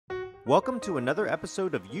Welcome to another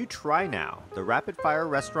episode of You Try Now, the Rapid Fire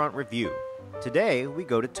Restaurant Review. Today, we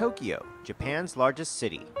go to Tokyo, Japan's largest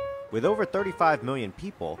city. With over 35 million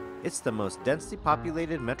people, it's the most densely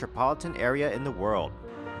populated metropolitan area in the world.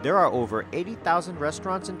 There are over 80,000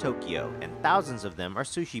 restaurants in Tokyo, and thousands of them are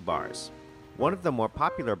sushi bars. One of the more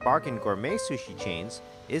popular bargain gourmet sushi chains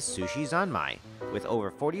is Sushizanmai, with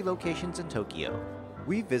over 40 locations in Tokyo.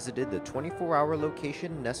 We visited the 24-hour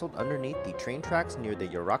location nestled underneath the train tracks near the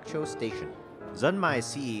Yorakucho station. Zanmai's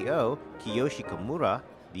CEO, Kiyoshi Komura,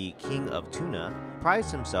 the king of tuna,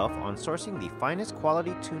 prides himself on sourcing the finest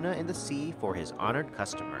quality tuna in the sea for his honored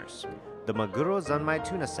customers. The Maguro Zanmai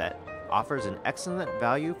tuna set offers an excellent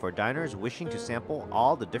value for diners wishing to sample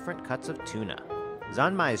all the different cuts of tuna.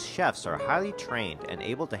 Zanmai's chefs are highly trained and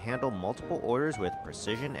able to handle multiple orders with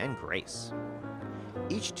precision and grace.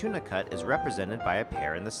 Each tuna cut is represented by a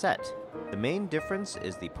pair in the set. The main difference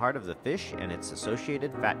is the part of the fish and its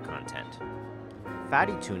associated fat content.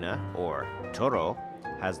 Fatty tuna, or toro,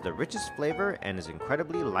 has the richest flavor and is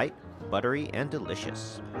incredibly light, buttery, and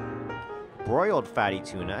delicious. Broiled fatty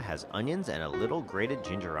tuna has onions and a little grated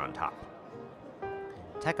ginger on top.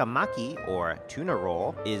 Takamaki, or tuna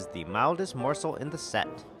roll, is the mildest morsel in the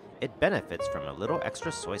set. It benefits from a little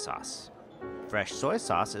extra soy sauce. Fresh soy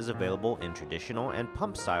sauce is available in traditional and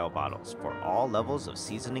pump-style bottles for all levels of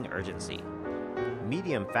seasoning urgency.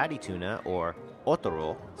 Medium fatty tuna, or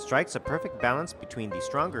otoro, strikes a perfect balance between the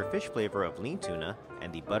stronger fish flavor of lean tuna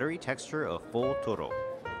and the buttery texture of full toro.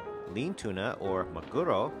 Lean tuna, or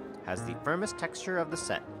maguro, has the firmest texture of the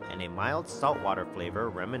set and a mild saltwater flavor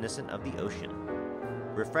reminiscent of the ocean.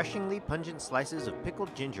 Refreshingly pungent slices of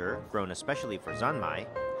pickled ginger, grown especially for Zanmai,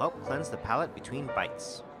 help cleanse the palate between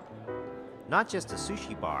bites. Not just a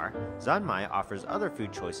sushi bar, Zanmai offers other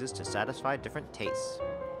food choices to satisfy different tastes.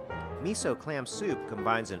 Miso clam soup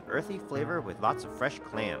combines an earthy flavor with lots of fresh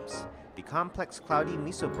clams. The complex cloudy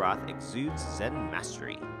miso broth exudes Zen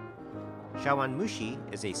mastery.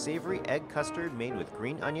 Shawanmushi is a savory egg custard made with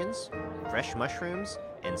green onions, fresh mushrooms,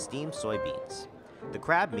 and steamed soybeans. The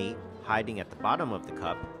crab meat, hiding at the bottom of the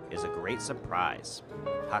cup, is a great surprise.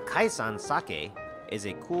 Hakkaisan sake is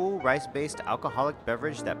a cool rice-based alcoholic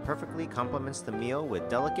beverage that perfectly complements the meal with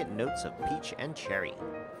delicate notes of peach and cherry.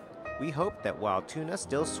 We hope that while tuna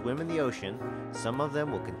still swim in the ocean, some of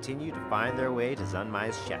them will continue to find their way to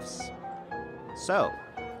Zanmai's chefs. So,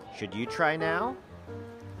 should you try now?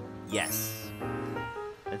 Yes.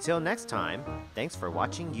 Until next time, thanks for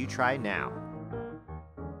watching You Try Now.